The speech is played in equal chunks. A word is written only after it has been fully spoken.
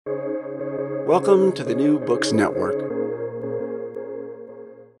Welcome to the New Books Network.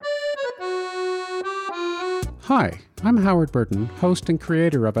 Hi, I'm Howard Burton, host and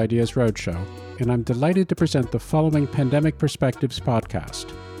creator of Ideas Roadshow, and I'm delighted to present the following Pandemic Perspectives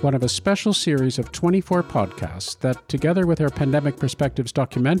podcast, one of a special series of 24 podcasts that, together with our Pandemic Perspectives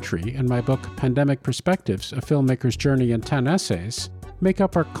documentary and my book Pandemic Perspectives, A Filmmaker's Journey in 10 Essays, make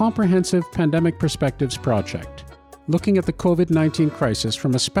up our comprehensive Pandemic Perspectives project, looking at the COVID-19 crisis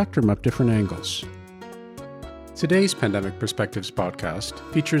from a spectrum of different angles. Today's Pandemic Perspectives podcast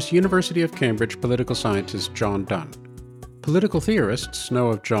features University of Cambridge political scientist John Dunn. Political theorists know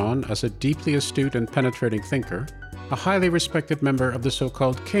of John as a deeply astute and penetrating thinker, a highly respected member of the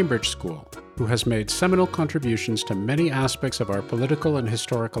so-called Cambridge School, who has made seminal contributions to many aspects of our political and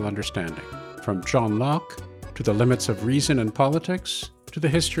historical understanding, from John Locke to the limits of reason in politics to the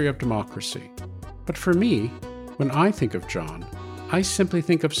history of democracy. But for me, when I think of John, I simply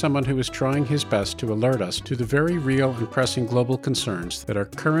think of someone who is trying his best to alert us to the very real and pressing global concerns that our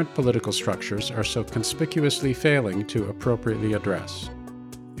current political structures are so conspicuously failing to appropriately address,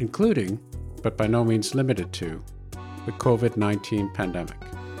 including, but by no means limited to, the COVID-19 pandemic.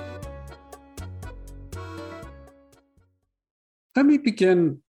 Let me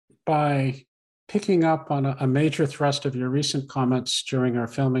begin by picking up on a major thrust of your recent comments during our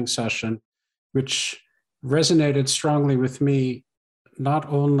filming session, which resonated strongly with me, not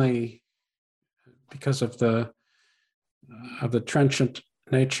only because of the trenchant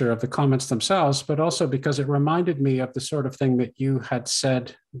nature of the comments themselves, but also because it reminded me of the sort of thing that you had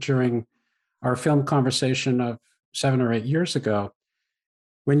said during our film conversation of 7 or 8 years ago,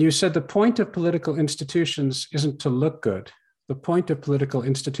 when you said the point of political institutions isn't to look good. The point of political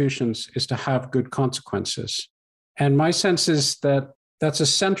institutions is to have good consequences. And my sense is that that's a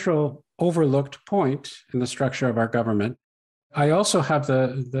central overlooked point in the structure of our government. I also have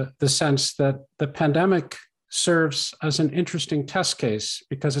the sense that the pandemic serves as an interesting test case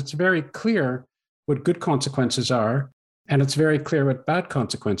because it's very clear what good consequences are, and it's very clear what bad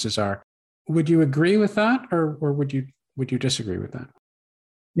consequences are. Would you agree with that, or would you disagree with that?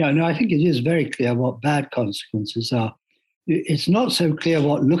 Yeah, no, I think it is very clear what bad consequences are. It's not so clear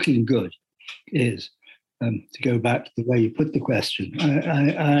what looking good is, to go back to the way you put the question.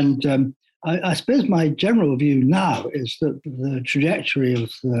 I suppose my general view now is that the trajectory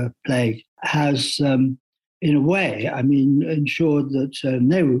of the plague has, in a way, ensured that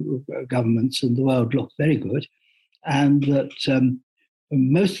no governments in the world look very good, and that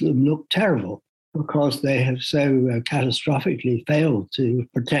most of them look terrible because they have so catastrophically failed to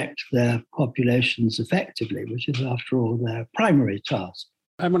protect their populations effectively, which is, after all, their primary task.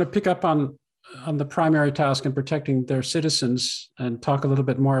 I'm going to pick up on the primary task in protecting their citizens and talk a little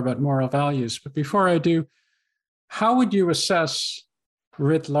bit more about moral values. But before I do, how would you assess,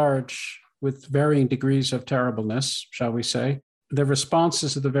 writ large, with varying degrees of terribleness, shall we say, the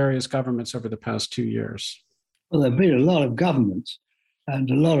responses of the various governments over the past 2 years? Well, there have been a lot of governments and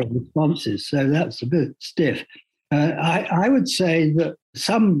a lot of responses, so that's a bit stiff. I would say that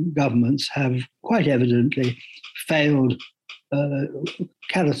some governments have quite evidently failed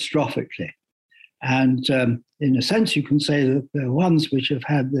catastrophically. And in a sense, you can say that the ones which have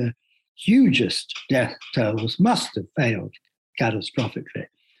had the hugest death tolls must have failed catastrophically.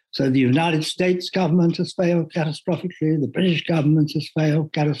 So the United States government has failed catastrophically, the British government has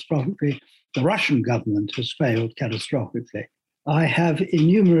failed catastrophically, the Russian government has failed catastrophically. I have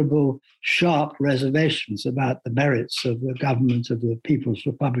innumerable sharp reservations about the merits of the government of the People's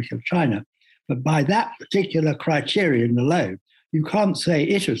Republic of China. But by that particular criterion alone, you can't say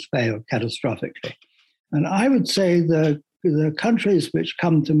it has failed catastrophically. And I would say the countries which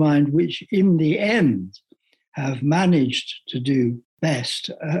come to mind, which in the end have managed to do best,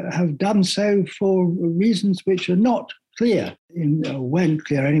 have done so for reasons which are not clear, weren't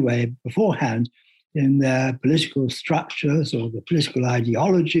clear anyway beforehand, in their political structures or the political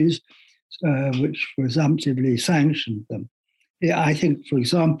ideologies which presumptively sanctioned them. I think, for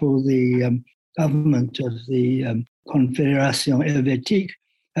example, the government of the Confédération Helvétique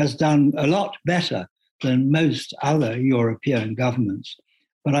has done a lot better than most other European governments.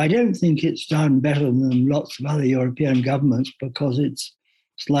 But I don't think it's done better than lots of other European governments because it's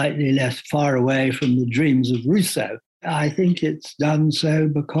slightly less far away from the dreams of Rousseau. I think it's done so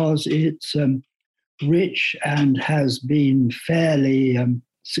because it's rich and has been fairly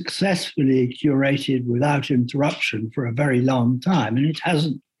successfully curated without interruption for a very long time. And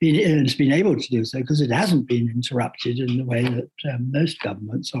it's been able to do so because it hasn't been interrupted in the way that most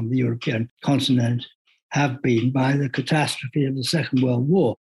governments on the European continent have been by the catastrophe of the Second World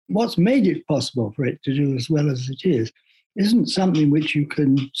War. What's made it possible for it to do as well as it is isn't something which you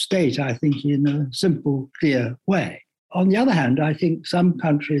can state, I think, in a simple, clear way. On the other hand, I think some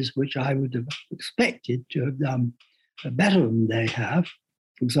countries which I would have expected to have done better than they have,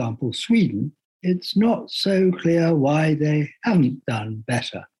 for example, Sweden, it's not so clear why they haven't done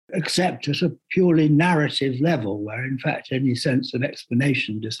better, except at a purely narrative level, where in fact any sense of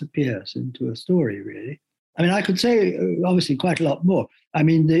explanation disappears into a story, really. I mean, I could say obviously quite a lot more. I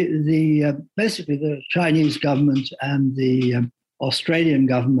mean, basically the Chinese government and the Australian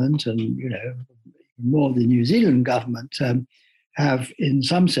government, and more the New Zealand government, have in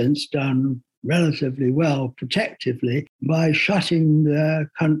some sense done relatively well protectively by shutting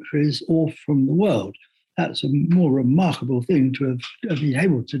their countries off from the world. That's a more remarkable thing to have been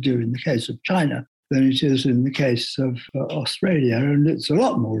able to do in the case of China than it is in the case of Australia. And it's a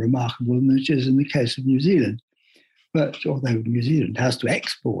lot more remarkable than it is in the case of New Zealand. But although New Zealand has to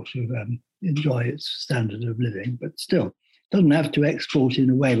export to enjoy its standard of living, but still, it doesn't have to export in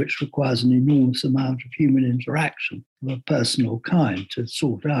a way which requires an enormous amount of human interaction of a personal kind to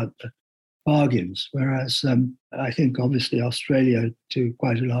sort out the bargains, whereas I think obviously Australia to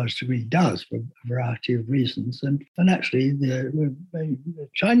quite a large degree does for a variety of reasons, and actually the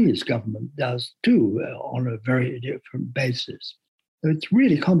Chinese government does too on a very different basis. So it's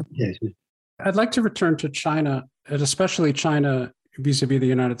really complicated. I'd like to return to China, and especially China vis-a-vis the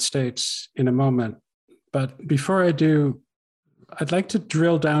United States in a moment. But before I do, I'd like to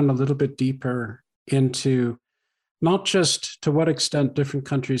drill down a little bit deeper into not just to what extent different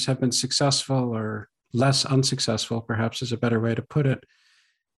countries have been successful or less unsuccessful, perhaps is a better way to put it,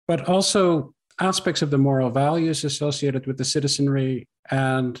 but also aspects of the moral values associated with the citizenry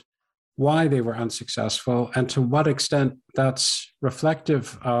and why they were unsuccessful, and to what extent that's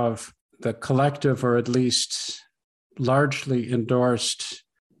reflective of the collective, or at least largely endorsed,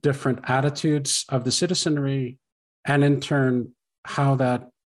 different attitudes of the citizenry, and in turn, how that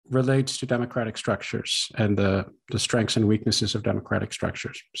relates to democratic structures and the strengths and weaknesses of democratic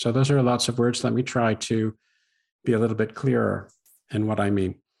structures. So those are lots of words. Let me try to be a little bit clearer in what I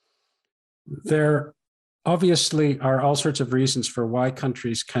mean. There obviously are all sorts of reasons for why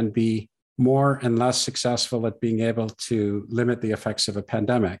countries can be more and less successful at being able to limit the effects of a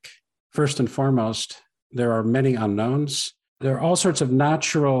pandemic. First and foremost, there are many unknowns. There are all sorts of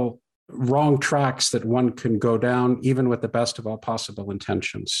natural wrong tracks that one can go down, even with the best of all possible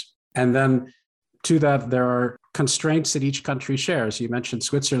intentions. And then to that, there are constraints that each country shares. You mentioned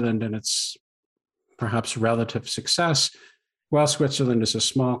Switzerland and its perhaps relative success. Well, Switzerland is a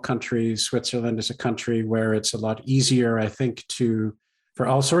small country. Switzerland is a country where it's a lot easier, I think, for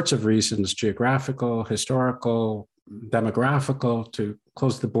all sorts of reasons, geographical, historical, demographical, to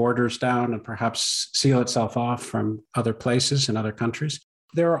close the borders down and perhaps seal itself off from other places and other countries.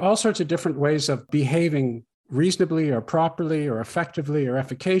 There are all sorts of different ways of behaving reasonably or properly or effectively or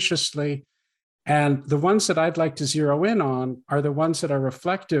efficaciously. And the ones that I'd like to zero in on are the ones that are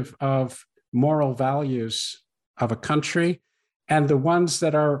reflective of moral values of a country, and the ones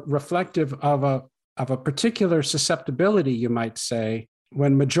that are reflective of a particular susceptibility, you might say,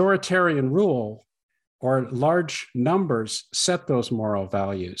 when majoritarian rule or large numbers set those moral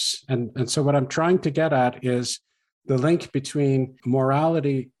values. And so what I'm trying to get at is the link between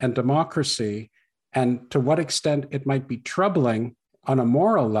morality and democracy, and to what extent it might be troubling on a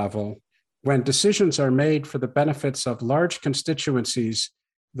moral level when decisions are made for the benefits of large constituencies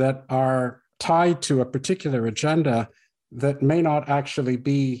that are tied to a particular agenda that may not actually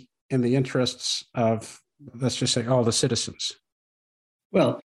be in the interests of, let's just say, all the citizens.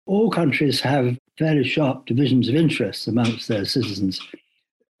 Well, all countries have fairly sharp divisions of interest amongst their citizens.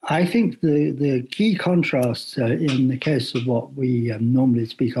 I think the key contrast in the case of what we normally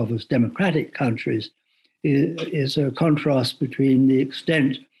speak of as democratic countries is a contrast between the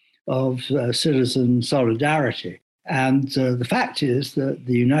extent of citizen solidarity. And the fact is that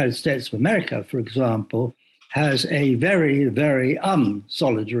the United States of America, for example, has a very, very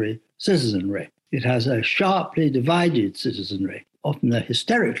unsolidary citizenry. It has a sharply divided citizenry, often a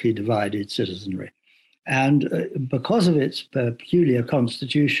hysterically divided citizenry. And because of its peculiar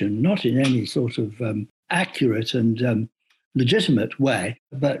constitution, not in any sort of accurate and legitimate way,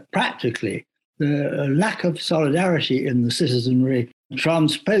 but practically, the lack of solidarity in the citizenry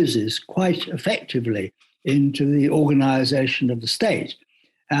transposes quite effectively into the organization of the state.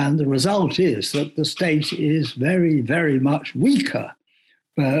 And the result is that the state is very, very much weaker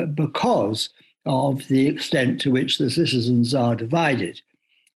because of the extent to which the citizens are divided.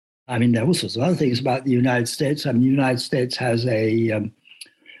 I mean, there are all sorts of other things about the United States. I mean, the United States has a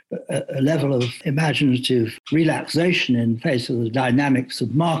level of imaginative relaxation in face of the dynamics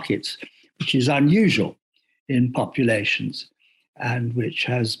of markets, which is unusual. in populations, and which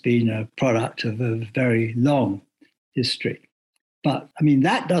has been a product of a very long history. But I mean,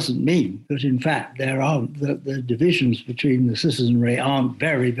 that doesn't mean that, in fact, the divisions between the citizenry aren't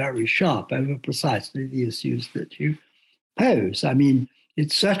very, very sharp over precisely the issues that you pose. I mean,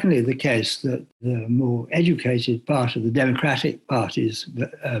 it's certainly the case that the more educated part of the Democratic Party's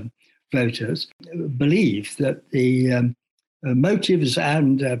voters believe that the motives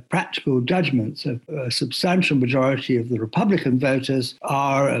and practical judgments of a substantial majority of the Republican voters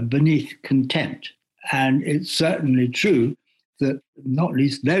are beneath contempt. And it's certainly true that not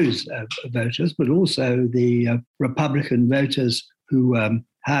least those voters, but also the Republican voters who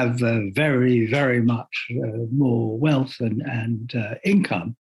have very, very much more wealth and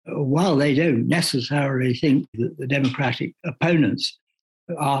income, while they don't necessarily think that the Democratic opponents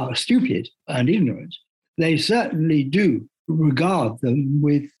are stupid and ignorant, they certainly do regard them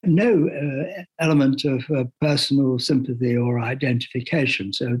with no element of personal sympathy or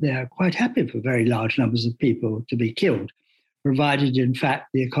identification. So they are quite happy for very large numbers of people to be killed, provided, in fact,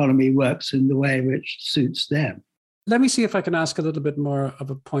 the economy works in the way which suits them. Let me see if I can ask a little bit more of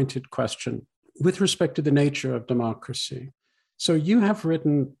a pointed question with respect to the nature of democracy. So you have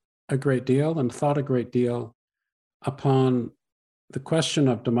written a great deal and thought a great deal upon the question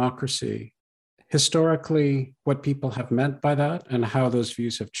of democracy, historically, what people have meant by that and how those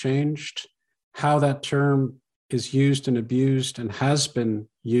views have changed, how that term is used and abused and has been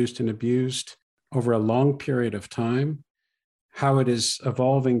used and abused over a long period of time, how it is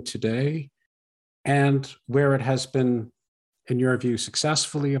evolving today, and where it has been, in your view,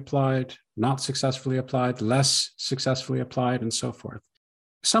 successfully applied, not successfully applied, less successfully applied, and so forth.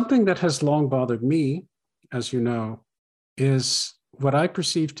 Something that has long bothered me, as you know, is what I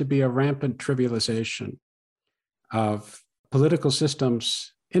perceive to be a rampant trivialization of political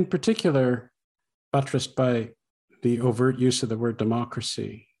systems, in particular, buttressed by the overt use of the word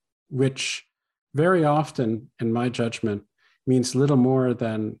democracy, which very often, in my judgment, means little more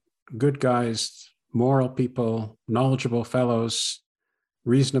than good guys, moral people, knowledgeable fellows,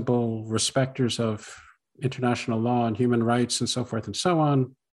 reasonable respecters of international law and human rights and so forth and so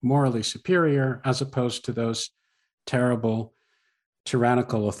on, morally superior, as opposed to those terrible,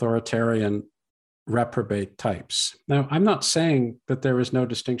 tyrannical, authoritarian, reprobate types. Now, I'm not saying that there is no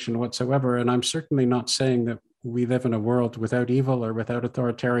distinction whatsoever, and I'm certainly not saying that we live in a world without evil or without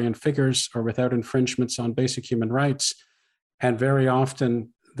authoritarian figures or without infringements on basic human rights. And very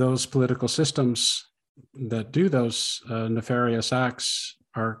often, those political systems that do those nefarious acts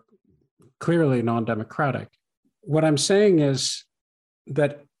are clearly non-democratic. What I'm saying is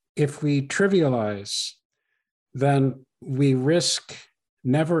that if we trivialize, then we risk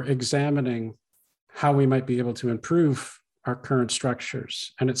never examining how we might be able to improve our current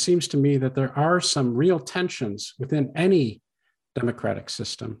structures. And it seems to me that there are some real tensions within any democratic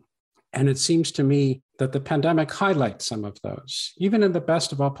system. And it seems to me that the pandemic highlights some of those, even in the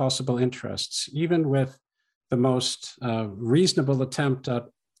best of all possible interests, even with the most reasonable attempt at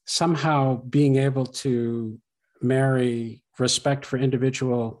somehow being able to marry respect for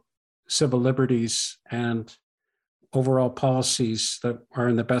individual civil liberties and overall policies that are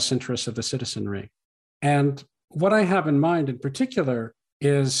in the best interests of the citizenry. And what I have in mind in particular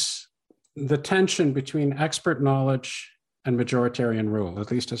is the tension between expert knowledge and majoritarian rule,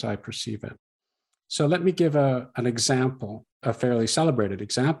 at least as I perceive it. So let me give an example, a fairly celebrated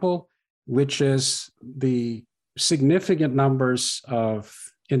example, which is the significant numbers of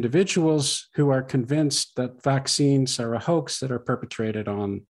individuals who are convinced that vaccines are a hoax that are perpetrated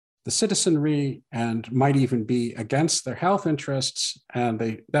on the citizenry and might even be against their health interests, and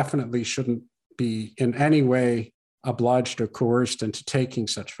they definitely shouldn't be in any way obliged or coerced into taking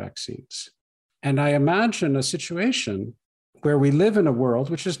such vaccines. And I imagine a situation where we live in a world,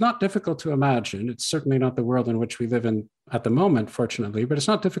 which is not difficult to imagine. It's certainly not the world in which we live in at the moment, fortunately, but it's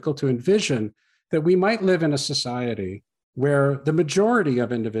not difficult to envision that we might live in a society where the majority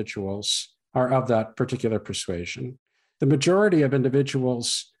of individuals are of that particular persuasion. The majority of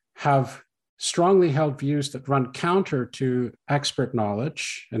individuals have strongly held views that run counter to expert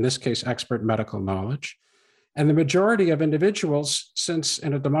knowledge, in this case, expert medical knowledge. And the majority of individuals, since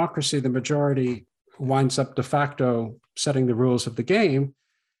in a democracy, the majority winds up de facto setting the rules of the game,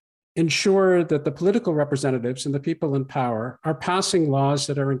 ensure that the political representatives and the people in power are passing laws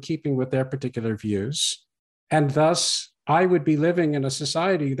that are in keeping with their particular views. And thus, I would be living in a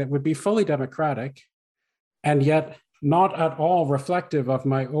society that would be fully democratic and yet not at all reflective of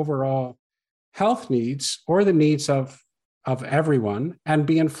my overall health needs or the needs of everyone, and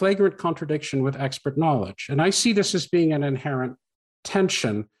be in flagrant contradiction with expert knowledge. And I see this as being an inherent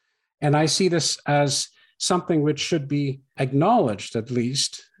tension. And I see this as something which should be acknowledged at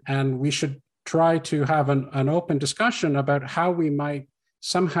least, and we should try to have an open discussion about how we might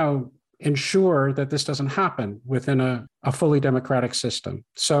somehow ensure that this doesn't happen within a fully democratic system.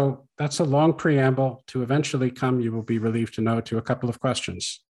 So that's a long preamble to eventually come, you will be relieved to know, to a couple of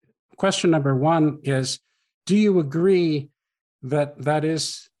questions. Question number one is, do you agree that that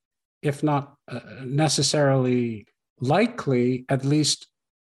is, if not necessarily likely, at least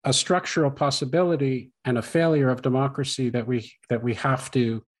a structural possibility and a failure of democracy that we have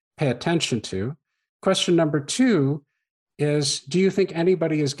to pay attention to? Question number two is, do you think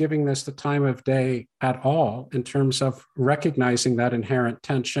anybody is giving this the time of day at all in terms of recognizing that inherent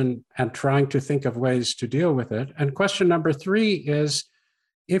tension and trying to think of ways to deal with it? And question number three is,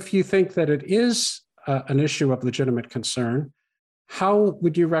 if you think that it is an issue of legitimate concern, how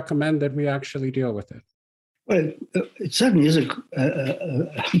would you recommend that we actually deal with it? Well, it certainly is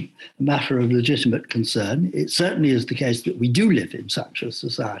a matter of legitimate concern. It certainly is the case that we do live in such a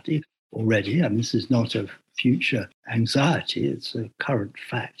society already. And this is not a future anxiety, it's a current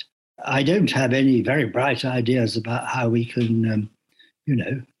fact. I don't have any very bright ideas about how we can,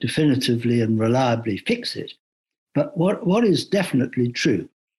 definitively and reliably fix it. But what is definitely true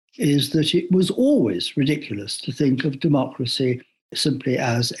is that it was always ridiculous to think of democracy simply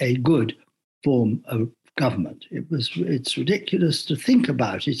as a good form of government. It's ridiculous to think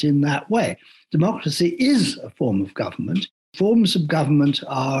about it in that way. Democracy is a form of government. Forms of government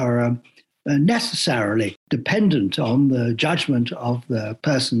are necessarily dependent on the judgment of the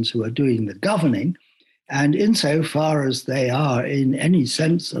persons who are doing the governing, and insofar as they are in any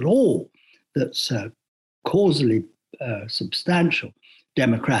sense at all that's causally substantial,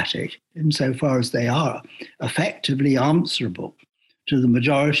 democratic, insofar as they are effectively answerable to the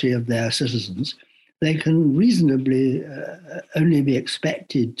majority of their citizens, they can reasonably only be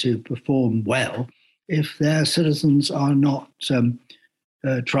expected to perform well if their citizens are not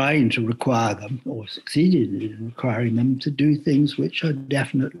trying to require them or succeeded in requiring them to do things which are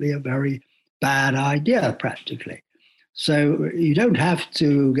definitely a very bad idea practically. So you don't have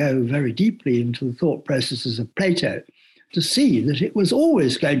to go very deeply into the thought processes of Plato to see that it was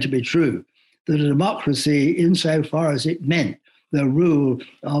always going to be true that a democracy, insofar as it meant the rule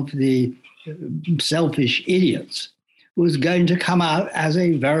of the selfish idiots, was going to come out as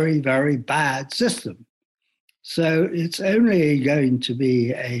a very, very bad system. So it's only going to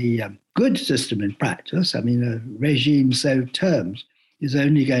be a good system in practice. I mean, a regime so termed is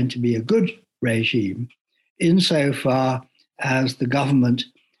only going to be a good regime insofar as the government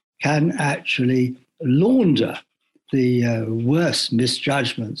can actually launder the worst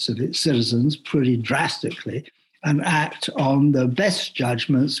misjudgments of its citizens pretty drastically and act on the best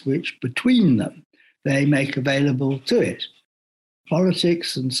judgments which between them they make available to it.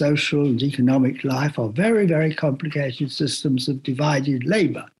 Politics and social and economic life are very, very complicated systems of divided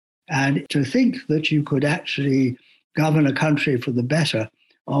labor. And to think that you could actually govern a country for the better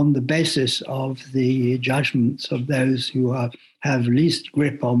on the basis of the judgments of those who have least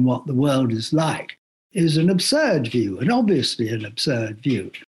grip on what the world is like is an absurd view, and obviously an absurd view.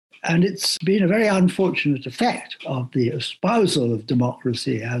 And it's been a very unfortunate effect of the espousal of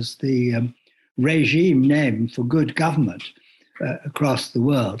democracy as the regime name for good government across the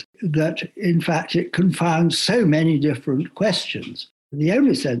world, that in fact it confounds so many different questions. The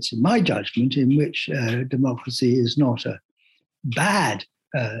only sense, in my judgment, in which democracy is not a bad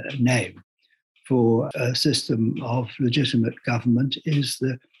name for a system of legitimate government is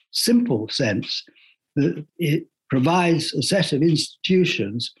the simple sense that it provides a set of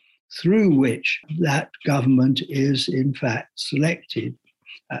institutions through which that government is in fact selected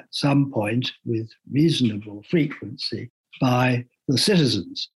at some point with reasonable frequency by the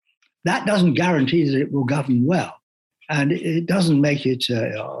citizens. That doesn't guarantee that it will govern well, and it doesn't make it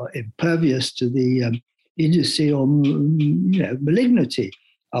impervious to the idiocy or malignity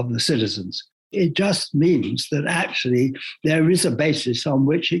of the citizens. It just means that actually there is a basis on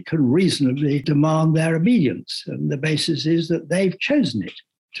which it can reasonably demand their obedience, and the basis is that they've chosen it.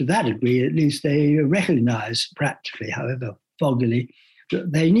 To that degree, at least, they recognize practically, however foggily,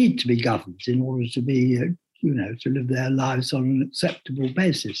 that they need to be governed in order to be, to live their lives on an acceptable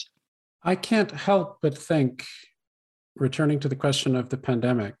basis. I can't help but think, returning to the question of the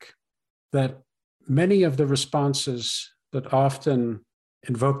pandemic, that many of the responses that often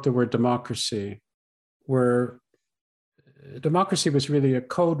invoke the word democracy was really a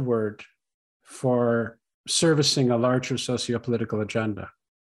code word for servicing a larger socio-political agenda.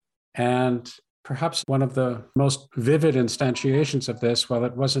 And perhaps one of the most vivid instantiations of this, while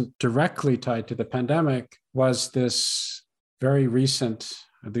it wasn't directly tied to the pandemic, was this very recent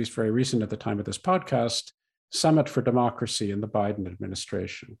at least very recent at the time of this podcast, Summit for Democracy in the Biden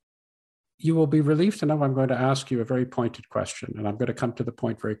administration. You will be relieved to know I'm going to ask you a very pointed question, and I'm going to come to the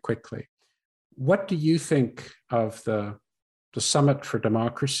point very quickly. What do you think of the Summit for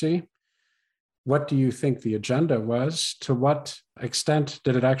Democracy? What do you think the agenda was? To what extent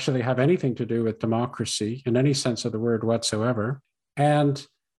did it actually have anything to do with democracy in any sense of the word whatsoever? And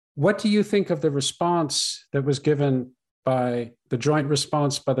what do you think of the response that was given by the joint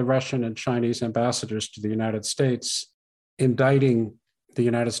response by the Russian and Chinese ambassadors to the United States, indicting the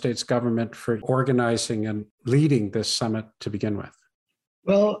United States government for organizing and leading this summit to begin with?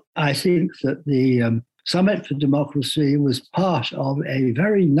 Well, I think that the Summit for Democracy was part of a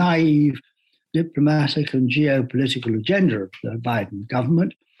very naive diplomatic and geopolitical agenda of the Biden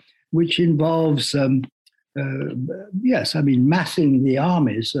government, which involves, massing the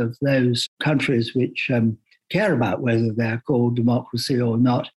armies of those countries which care about whether they're called democracy or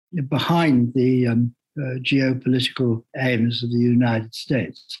not behind the geopolitical aims of the United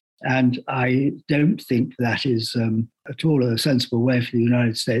States. And I don't think that is at all a sensible way for the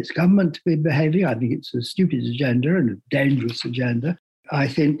United States government to be behaving. I think it's a stupid agenda and a dangerous agenda. I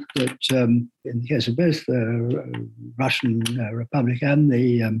think that in the case of both the Russian Republic and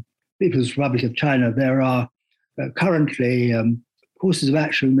the People's Republic of China, there are currently courses of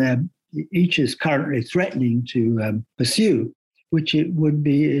action there. Each is currently threatening to pursue, which it would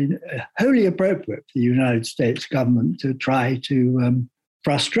be wholly appropriate for the United States government to try to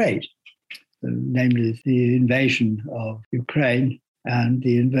frustrate, namely the invasion of Ukraine and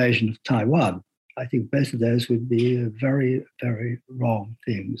the invasion of Taiwan. I think both of those would be very, very wrong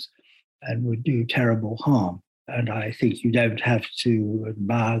things and would do terrible harm. And I think you don't have to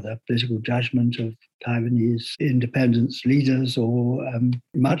admire the political judgment of Taiwanese independence leaders or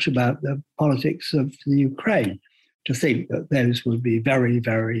much about the politics of the Ukraine to think that those would be very,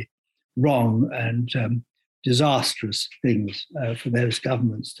 very wrong and disastrous things for those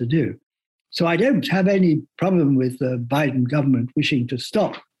governments to do. So I don't have any problem with the Biden government wishing to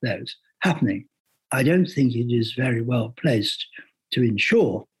stop those happening. I don't think it is very well placed to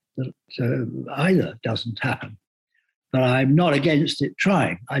ensure that either doesn't happen. But I'm not against it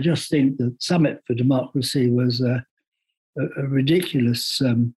trying. I just think that Summit for Democracy was a ridiculous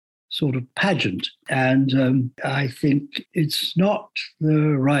sort of pageant. And I think it's not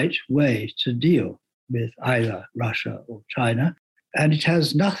the right way to deal with either Russia or China. And it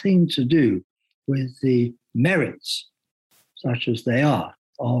has nothing to do with the merits, such as they are,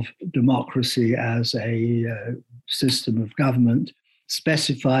 of democracy as a system of government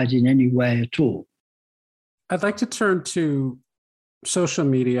specified in any way at all. I'd like to turn to social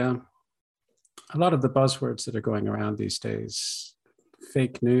media. A lot of the buzzwords that are going around these days,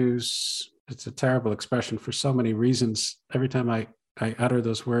 fake news, it's a terrible expression for so many reasons. Every time I utter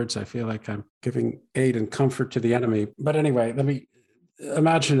those words, I feel like I'm giving aid and comfort to the enemy. But anyway, let me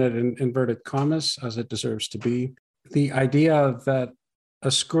imagine it in inverted commas, as it deserves to be. The idea that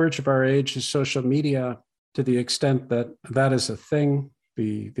a scourge of our age is social media, to the extent that that is a thing,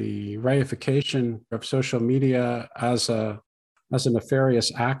 the reification of social media as a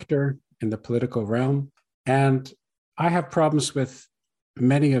nefarious actor in the political realm. And I have problems with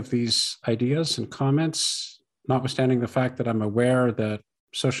many of these ideas and comments, notwithstanding the fact that I'm aware that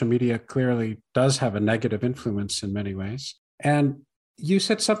social media clearly does have a negative influence in many ways. And you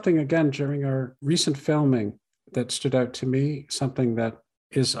said something again during our recent filming that stood out to me, something that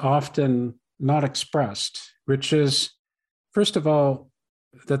is often not expressed, which is, first of all,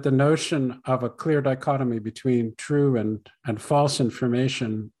 that the notion of a clear dichotomy between true and false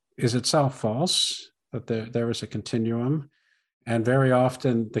information is itself false, that there is a continuum. And very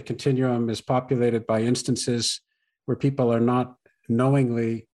often the continuum is populated by instances where people are not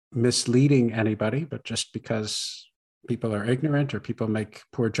knowingly misleading anybody, but just because people are ignorant or people make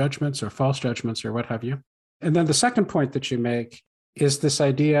poor judgments or false judgments or what have you. And then the second point that you make is this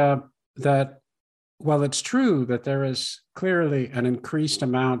idea that, while it's true that there is clearly an increased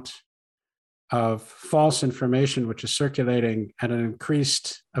amount of false information which is circulating and an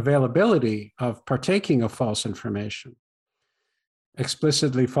increased availability of partaking of false information,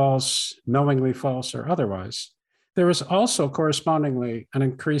 explicitly false, knowingly false, or otherwise, there is also correspondingly an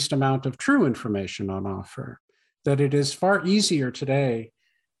increased amount of true information on offer, that it is far easier today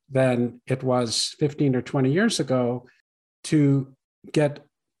than it was 15 or 20 years ago to get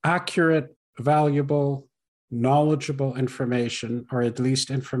accurate, valuable, knowledgeable information, or at least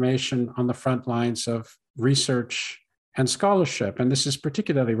information on the front lines of research and scholarship. And this is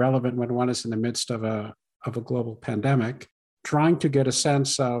particularly relevant when one is in the midst of a global pandemic, trying to get a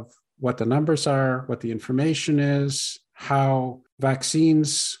sense of what the numbers are, what the information is, how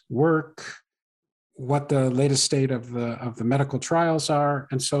vaccines work, what the latest state of the medical trials are,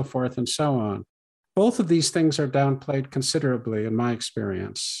 and so forth and so on. Both of these things are downplayed considerably in my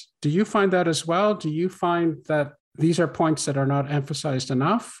experience. Do you find that as well? Do you find that these are points that are not emphasized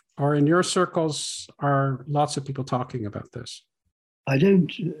enough? Or in your circles, are lots of people talking about this? I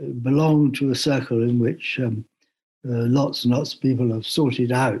don't belong to a circle in which lots and lots of people have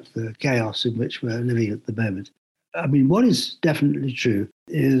sorted out the chaos in which we're living at the moment. I mean, what is definitely true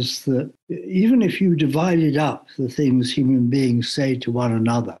is that even if you divided up the things human beings say to one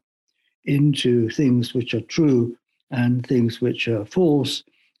another into things which are true and things which are false,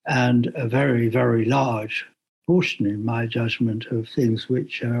 and a very, very large portion, in my judgment, of things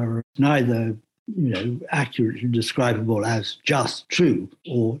which are neither accurately describable as just true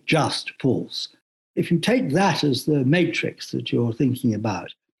or just false. If you take that as the matrix that you're thinking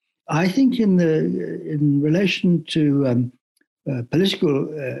about, I think in relation to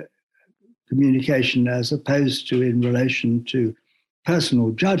political communication as opposed to in relation to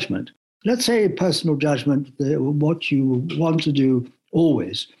personal judgment, let's say personal judgment, what you want to do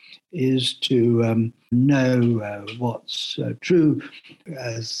always is to know what's true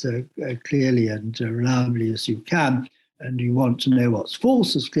as clearly and reliably as you can, and you want to know what's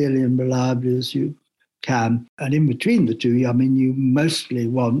false as clearly and reliably as you can. And in between the two, I mean, you mostly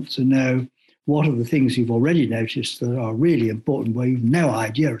want to know what are the things you've already noticed that are really important, where you've no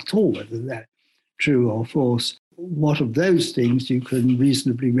idea at all whether they're true or false. What of those things you can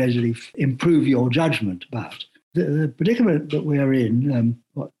reasonably readily improve your judgment about? The predicament that we're in,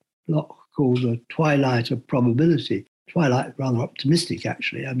 what Locke called the twilight of probability, twilight rather optimistic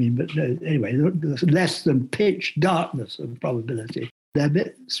actually, I mean, but anyway, less than pitch darkness of probability. They're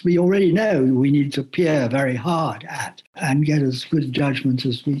bits we already know we need to peer very hard at and get as good a judgment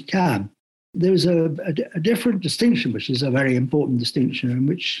as we can. There's a different distinction, which is a very important distinction, and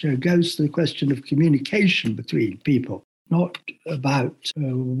which goes to the question of communication between people, not about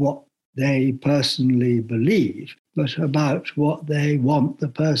what they personally believe, but about what they want the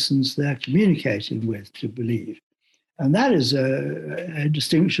persons they're communicating with to believe. And that is a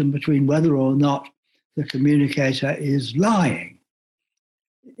distinction between whether or not the communicator is lying.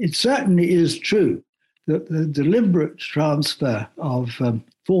 It certainly is true that the deliberate transfer of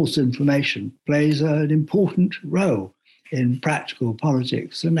false information plays an important role in practical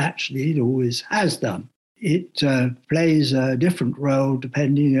politics, and actually it always has done. It plays a different role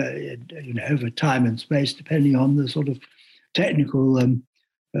depending, over time and space, depending on the sort of technical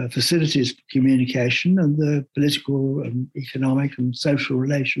facilities for communication and the political, economic and social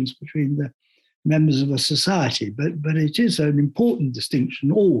relations between the members of a society. But it is an important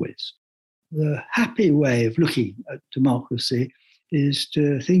distinction always. The happy way of looking at democracy is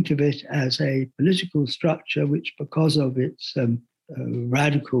to think of it as a political structure which, because of its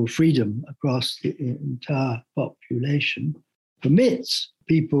radical freedom across the entire population, permits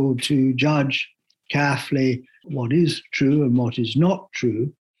people to judge carefully what is true and what is not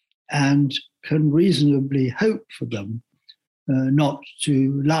true, and can reasonably hope for them not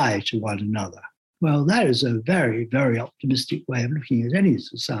to lie to one another. Well, that is a very, very optimistic way of looking at any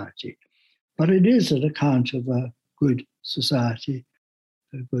society, but it is an account of a good society,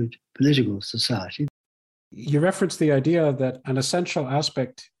 a good political society. You referenced the idea that an essential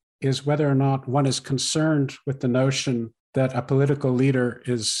aspect is whether or not one is concerned with the notion that a political leader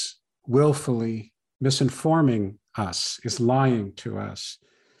is willfully misinforming us, is lying to us.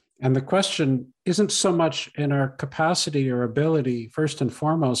 And the question isn't so much in our capacity or ability, first and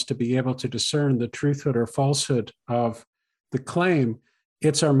foremost, to be able to discern the truthhood or falsehood of the claim.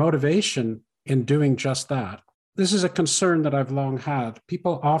 It's our motivation in doing just that. This is a concern that I've long had.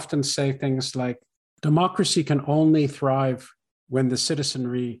 People often say things like, democracy can only thrive when the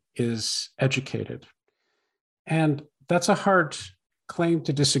citizenry is educated. And that's a hard claim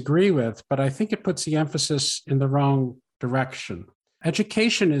to disagree with, but I think it puts the emphasis in the wrong direction.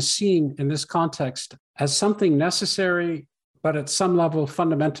 Education is seen in this context as something necessary, but at some level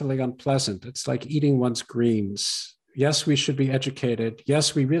fundamentally unpleasant. It's like eating one's greens. Yes, we should be educated.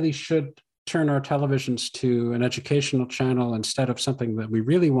 Yes, we really should turn our televisions to an educational channel instead of something that we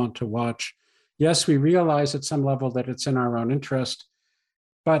really want to watch. Yes, we realize at some level that it's in our own interest,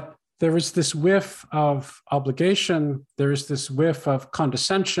 but there is this whiff of obligation. There is this whiff of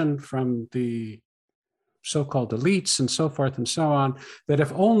condescension from the so-called elites and so forth and so on, that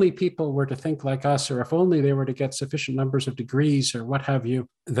if only people were to think like us, or if only they were to get sufficient numbers of degrees or what have you,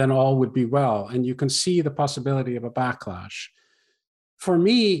 then all would be well. And you can see the possibility of a backlash. For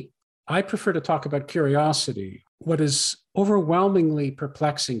me, I prefer to talk about curiosity. What is overwhelmingly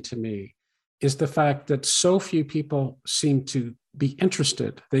perplexing to me is the fact that so few people seem to be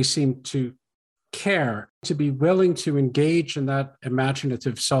interested. They seem to care, to be willing to engage in that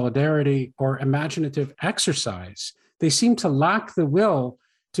imaginative solidarity or imaginative exercise. They seem to lack the will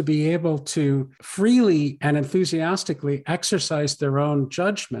to be able to freely and enthusiastically exercise their own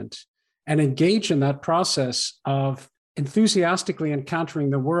judgment and engage in that process of enthusiastically encountering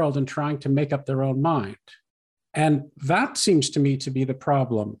the world and trying to make up their own mind. And that seems to me to be the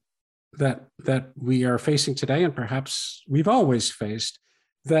problem that we are facing today, and perhaps we've always faced,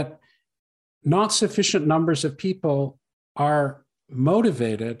 that not sufficient numbers of people are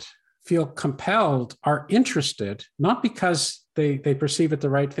motivated, feel compelled, are interested, not because they perceive it the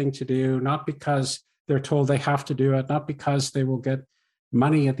right thing to do, not because they're told they have to do it, not because they will get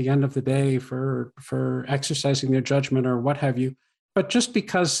money at the end of the day for exercising their judgment or what have you, but just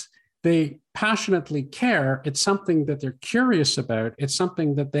because they passionately care. It's something that they're curious about. It's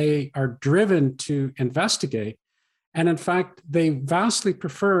something that they are driven to investigate. And in fact, they vastly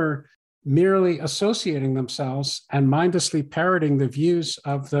prefer merely associating themselves and mindlessly parroting the views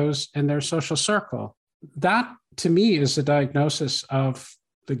of those in their social circle. That, to me, is a diagnosis of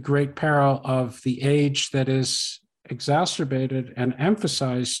the great peril of the age that is exacerbated and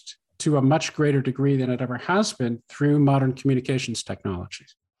emphasized to a much greater degree than it ever has been through modern communications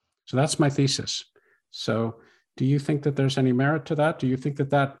technologies. So that's my thesis. So do you think that there's any merit to that? Do you think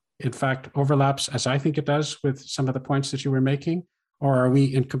that in fact overlaps, as I think it does, with some of the points that you were making? Or are we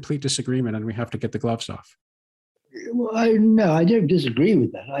in complete disagreement and we have to get the gloves off? Well, no, I don't disagree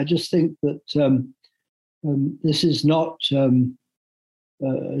with that. I just think that this is not a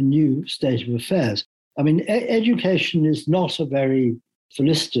new state of affairs. I mean, education is not a very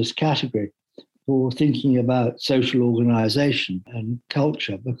felicitous category for thinking about social organization and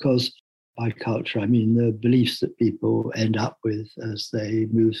culture, because by culture, I mean the beliefs that people end up with as they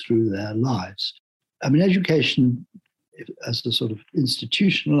move through their lives. I mean, education as a sort of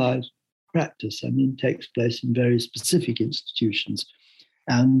institutionalized practice, I mean, takes place in very specific institutions.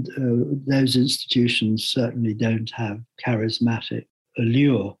 And those institutions certainly don't have charismatic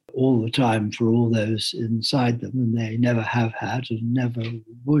allure all the time for all those inside them, and they never have had and never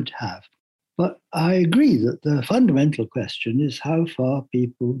would have. But I agree that the fundamental question is how far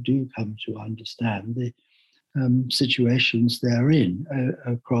people do come to understand the situations they're in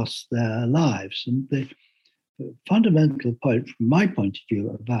across their lives. And the fundamental point, from my point of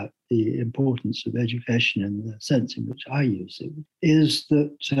view, about the importance of education in the sense in which I use it, is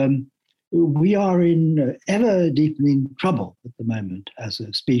that we are in ever deepening trouble at the moment as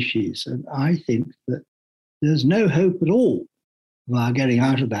a species. And I think that there's no hope at all of our getting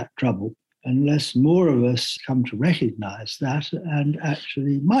out of that trouble unless more of us come to recognize that and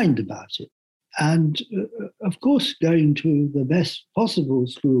actually mind about it. And of course, going to the best possible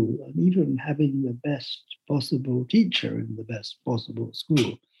school and even having the best possible teacher in the best possible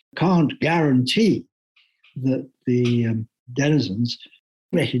school can't guarantee that the denizens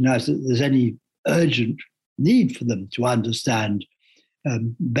recognize that there's any urgent need for them to understand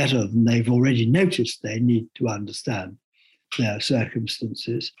better than they've already noticed they need to understand their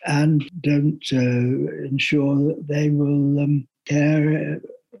circumstances, and don't ensure that they will care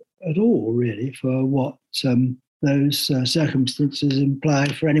at all, really, for what those circumstances imply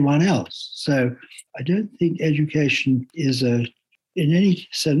for anyone else. So I don't think education is in any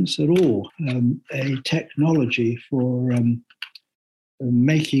sense at all, a technology for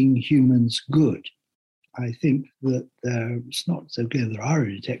making humans good. I think that it's not so clear there are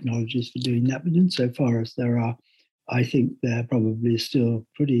any technologies for doing that, but insofar as there are, I think they're probably still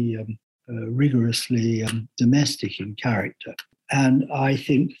pretty rigorously domestic in character. And I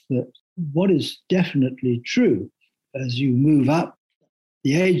think that what is definitely true as you move up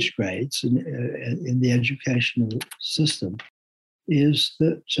the age grades in the educational system is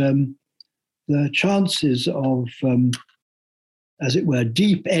that the chances of, as it were,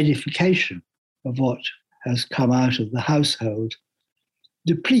 deep edification of what has come out of the household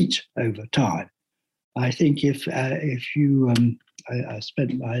deplete over time. I think if you, I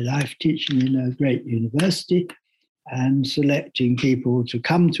spent my life teaching in a great university and selecting people to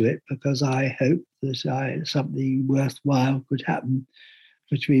come to it because I hoped that something worthwhile could happen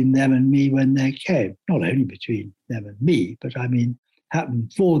between them and me when they came. Not only between them and me, but I mean, happen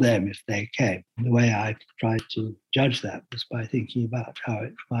for them if they came. The way I tried to judge that was by thinking about how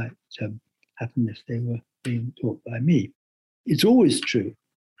it might happen if they were being taught by me. It's always true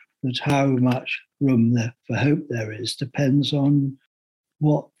that how much room there for hope there is depends on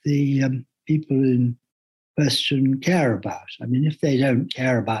what the people in question care about. I mean, if they don't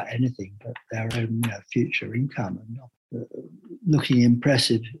care about anything but their own future income and not looking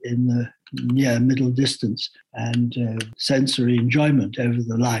impressive in the near middle distance and sensory enjoyment over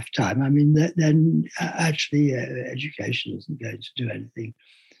the lifetime, I mean, then actually education isn't going to do anything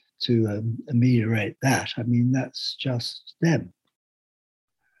to ameliorate that. I mean, that's just them.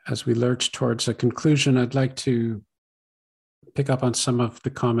 As we lurch towards a conclusion, I'd like to pick up on some of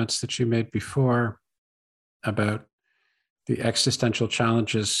the comments that you made before about the existential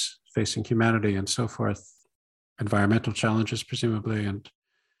challenges facing humanity and so forth, environmental challenges, presumably,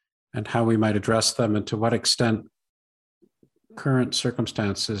 and how we might address them, and to what extent current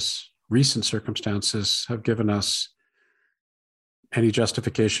circumstances, recent circumstances, have given us any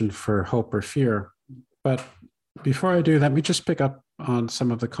justification for hope or fear. But before I do, let me just pick up on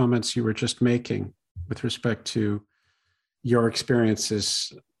some of the comments you were just making with respect to your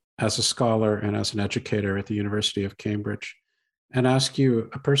experiences as a scholar and as an educator at the University of Cambridge, and ask you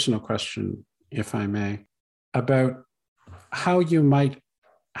a personal question, if I may, about how you might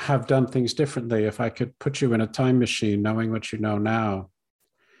have done things differently if I could put you in a time machine, knowing what you know now,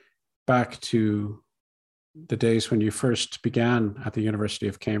 back to the days when you first began at the University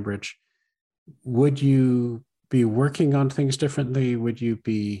of Cambridge. Would you be working on things differently? Would you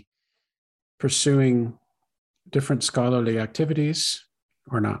be pursuing different scholarly activities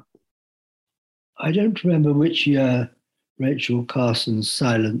or not? I don't remember which year Rachel Carson's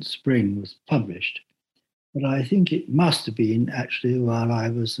Silent Spring was published, but I think it must have been actually while I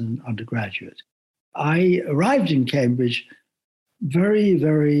was an undergraduate. I arrived in Cambridge very,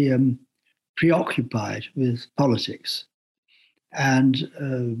 very preoccupied with politics and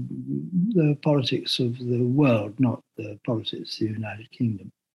the politics of the world, not the politics of the United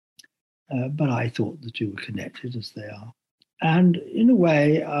Kingdom. But I thought the two were connected, as they are. And in a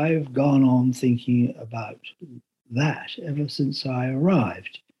way, I've gone on thinking about that ever since I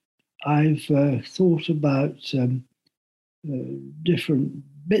arrived. I've thought about different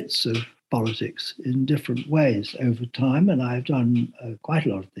bits of politics in different ways over time, and I've done quite a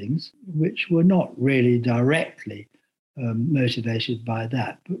lot of things which were not really directly motivated by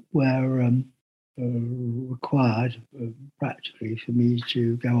that, but were required practically for me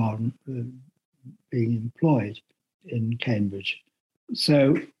to go on being employed in Cambridge.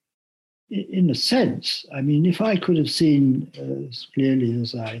 So in a sense, I mean, if I could have seen as clearly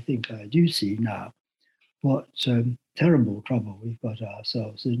as I think I do see now what terrible trouble we've got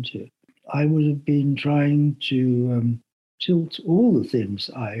ourselves into, I would have been trying to tilt all the things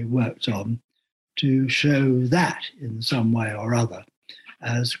I worked on to show that in some way or other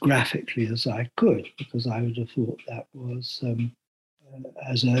as graphically as I could, because I would have thought that was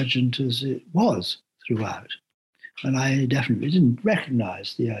as urgent as it was throughout. And I definitely didn't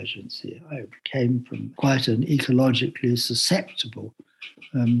recognize the urgency. I came from quite an ecologically susceptible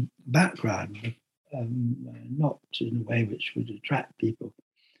background, not in a way which would attract people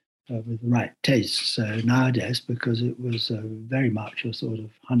with the right tastes nowadays, because it was very much a sort of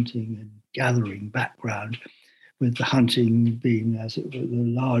hunting and gathering background, with the hunting being, as it were,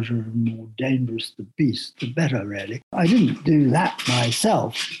 the larger and more dangerous the beast, the better, really. I didn't do that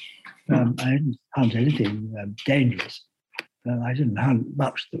myself. I didn't hunt anything dangerous. I didn't hunt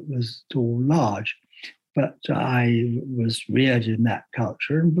much that was at all large. But I was reared in that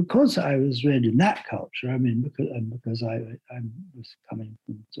culture. And because I was reared in that culture, I mean, because I was coming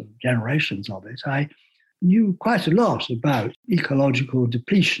from sort of generations of it, I knew quite a lot about ecological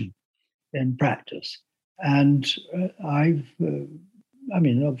depletion in practice. And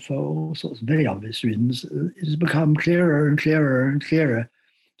for all sorts of very obvious reasons, it has become clearer and clearer and clearer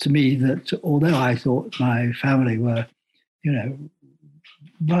to me that although I thought my family were,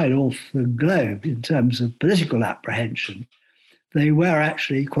 right off the globe in terms of political apprehension, they were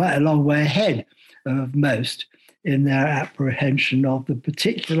actually quite a long way ahead of most in their apprehension of the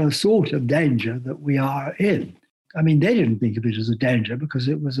particular sort of danger that we are in. I mean, they didn't think of it as a danger because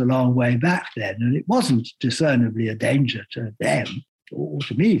it was a long way back then, and it wasn't discernibly a danger to them or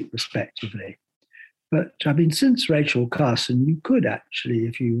to me, respectively. But I mean, since Rachel Carson, you could actually,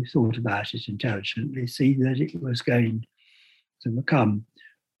 if you thought about it intelligently, see that it was going to become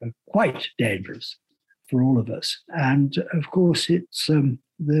quite dangerous for all of us. And of course, it's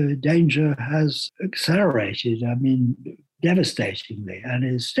the danger has accelerated, I mean, devastatingly, and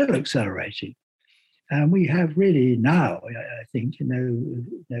is still accelerating. And we have really now, I think,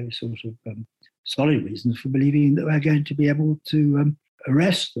 no sort of solid reasons for believing that we're going to be able to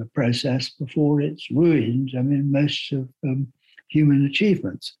arrest the process before it's ruined, I mean, most of human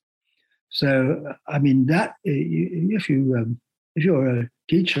achievements. So, I mean, that if you're a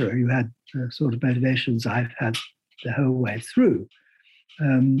teacher, you had the sort of motivations I've had the whole way through,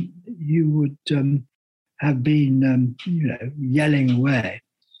 you would have been, yelling away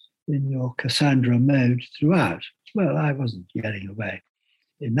in your Cassandra mode throughout. Well, I wasn't yelling away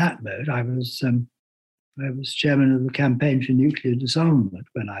in that mode. I was chairman of the campaign for nuclear disarmament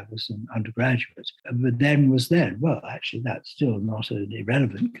when I was an undergraduate. But then was then. Well, actually, that's still not an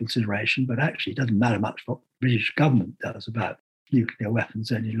irrelevant consideration, but actually it doesn't matter much what the British government does about nuclear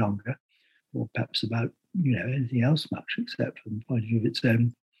weapons any longer, or perhaps about anything else much, except from the point of view of its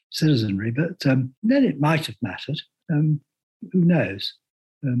own citizenry. But then it might have mattered. Who knows?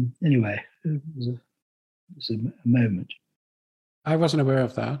 Anyway, it was a moment. I wasn't aware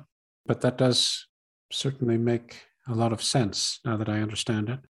of that, but that does certainly make a lot of sense now that I understand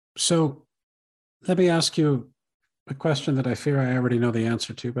it. So let me ask you a question that I fear I already know the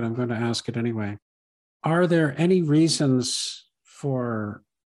answer to, but I'm going to ask it anyway. Are there any reasons for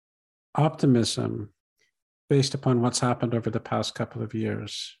optimism based upon what's happened over the past couple of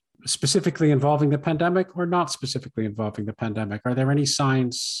years, specifically involving the pandemic or not specifically involving the pandemic? Are there any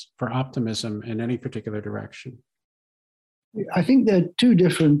signs for optimism in any particular direction? I think there are two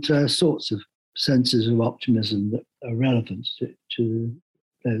different sorts of senses of optimism that are relevant to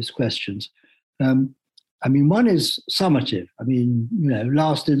those questions. One is summative.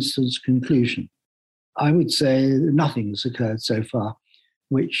 Last instance conclusion. I would say nothing has occurred so far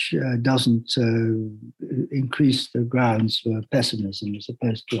which doesn't increase the grounds for pessimism as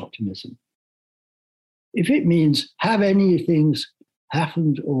opposed to optimism. If it means have any things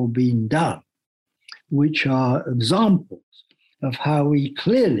happened or been done, which are examples of how we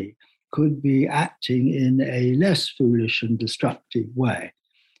clearly could be acting in a less foolish and destructive way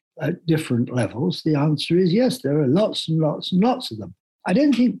at different levels, the answer is yes, there are lots and lots and lots of them. I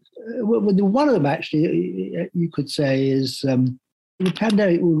don't think, one of them actually, you could say is, the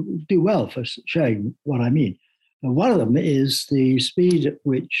pandemic will do well for showing what I mean. One of them is the speed at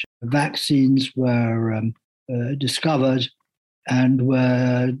which vaccines were discovered and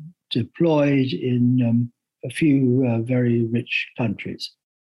were deployed in a few very rich countries.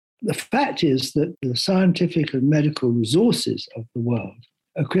 The fact is that the scientific and medical resources of the world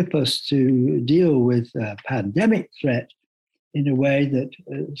equip us to deal with a pandemic threat in a way that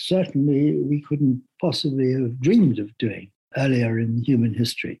certainly we couldn't possibly have dreamed of doing earlier in human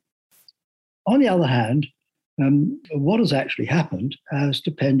history. On the other hand, what has actually happened has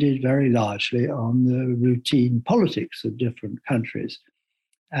depended very largely on the routine politics of different countries.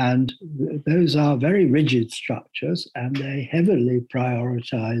 And those are very rigid structures, and they heavily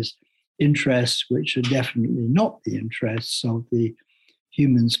prioritize interests which are definitely not the interests of the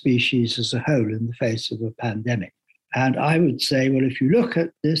human species as a whole in the face of a pandemic. And I would say, well, if you look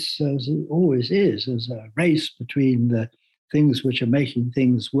at this, as it always is, as a race between the things which are making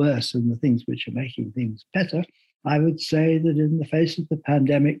things worse and the things which are making things better, I would say that in the face of the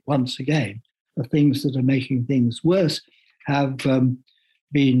pandemic, once again, the things that are making things worse have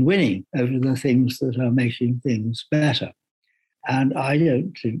been winning over the things that are making things better. And I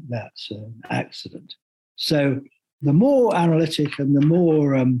don't think that's an accident. So the more analytic and the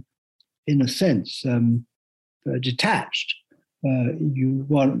more, in a sense, detached you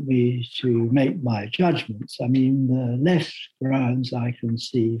want me to make my judgments, the less grounds I can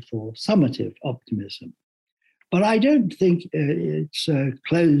see for summative optimism. But I don't think it's a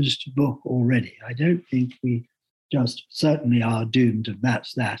closed book already. I don't think we just certainly are doomed and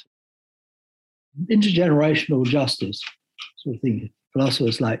that's that. Intergenerational justice, sort of thing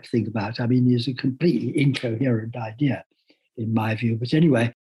philosophers like to think about, is a completely incoherent idea in my view. But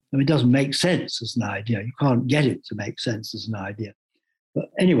anyway, it doesn't make sense as an idea. You can't get it to make sense as an idea. But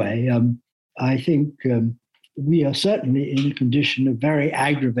anyway, I think we are certainly in a condition of very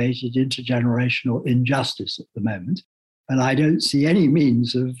aggravated intergenerational injustice at the moment. And I don't see any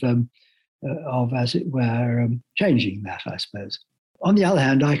means of as it were, changing that, I suppose. On the other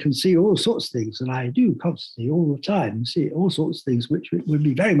hand, I can see all sorts of things, and I do constantly, all the time, see all sorts of things which would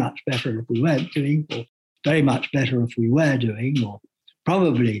be very much better if we weren't doing, or very much better if we were doing, or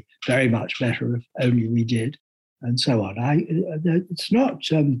probably very much better if only we did, and so on. It's not,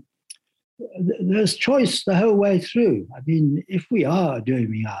 there's choice the whole way through. If we are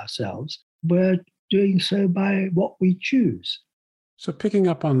doing ourselves, we're doing so by what we choose. So picking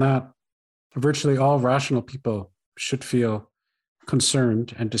up on that, virtually all rational people should feel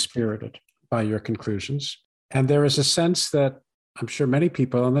concerned and dispirited by your conclusions. And there is a sense that I'm sure many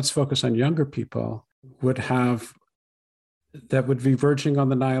people, and let's focus on younger people, would have that would be verging on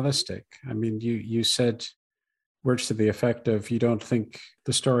the nihilistic. You said words to the effect of you don't think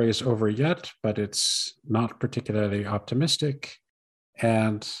the story is over yet, but it's not particularly optimistic.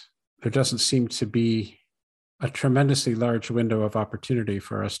 And there doesn't seem to be a tremendously large window of opportunity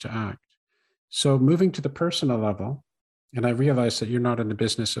for us to act. So moving to the personal level, And I realize that you're not in the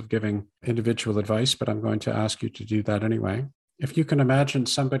business of giving individual advice, but I'm going to ask you to do that anyway. If you can imagine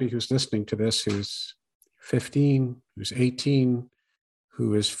somebody who's listening to this, who's 15, who's 18,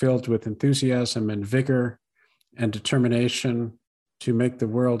 who is filled with enthusiasm and vigor and determination to make the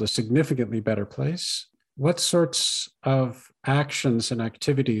world a significantly better place, what sorts of actions and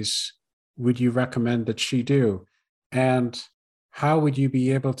activities would you recommend that she do? And how would you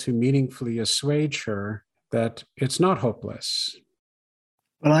be able to meaningfully assuage her that it's not hopeless?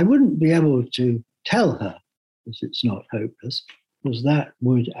 Well, I wouldn't be able to tell her that it's not hopeless, because that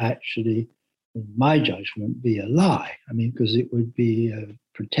would actually, in my judgment, be a lie. I mean, because it would be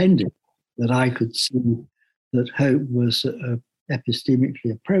pretending that I could see that hope was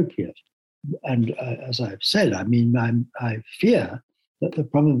epistemically appropriate. And as I've said, I mean, I fear that the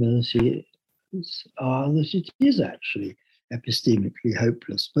probabilities are that it is actually epistemically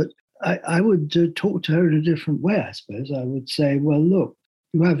hopeless. But I would talk to her in a different way, I suppose. I would say, well, look,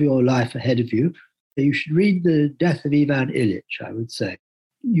 you have your life ahead of you. You should read The Death of Ivan Ilyich, I would say.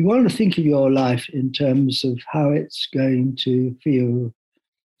 You want to think of your life in terms of how it's going to feel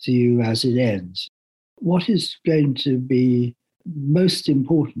to you as it ends. What is going to be most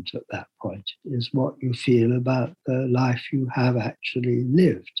important at that point is what you feel about the life you have actually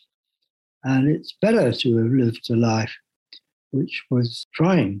lived. And it's better to have lived a life which was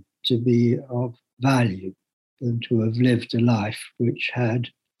trying to be of value than to have lived a life which had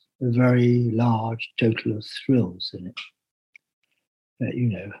a very large total of thrills in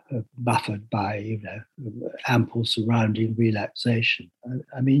it, buffered by, ample surrounding relaxation.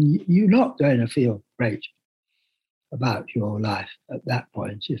 I mean, you're not going to feel great about your life at that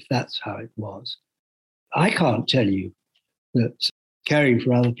point if that's how it was. I can't tell you that caring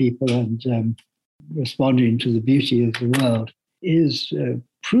for other people and responding to the beauty of the world is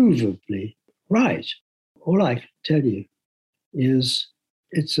provably right. All I can tell you is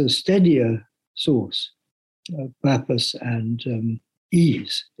it's a steadier source of purpose and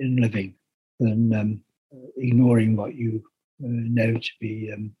ease in living than ignoring what you know to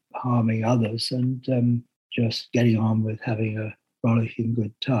be harming others and just getting on with having a rollicking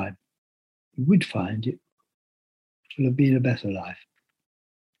good time. You would find it will have been a better life.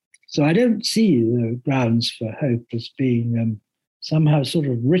 So I don't see the grounds for hope as being somehow sort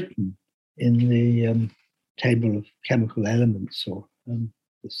of written in the table of chemical elements or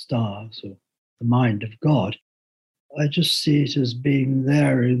the stars or the mind of God. I just see it as being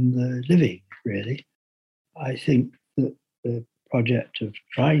there in the living, really. I think that the project of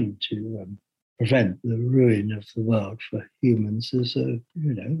trying to prevent the ruin of the world for humans is a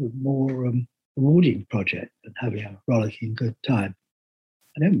more rewarding project than having a rollicking good time.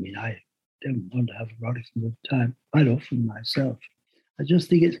 I don't mean I don't want to have a rollicking good time quite often myself. I just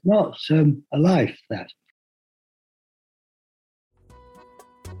think it's not a life, that.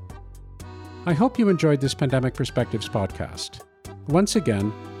 I hope you enjoyed this Pandemic Perspectives podcast. Once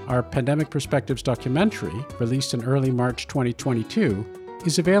again, our Pandemic Perspectives documentary, released in early March 2022,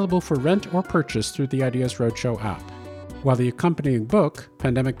 is available for rent or purchase through the Ideas Roadshow app, while the accompanying book,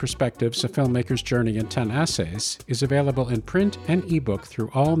 Pandemic Perspectives, A Filmmaker's Journey in 10 Essays, is available in print and ebook through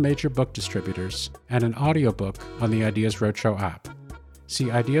all major book distributors and an audiobook on the Ideas Roadshow app. See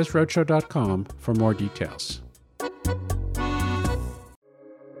ideasroadshow.com for more details.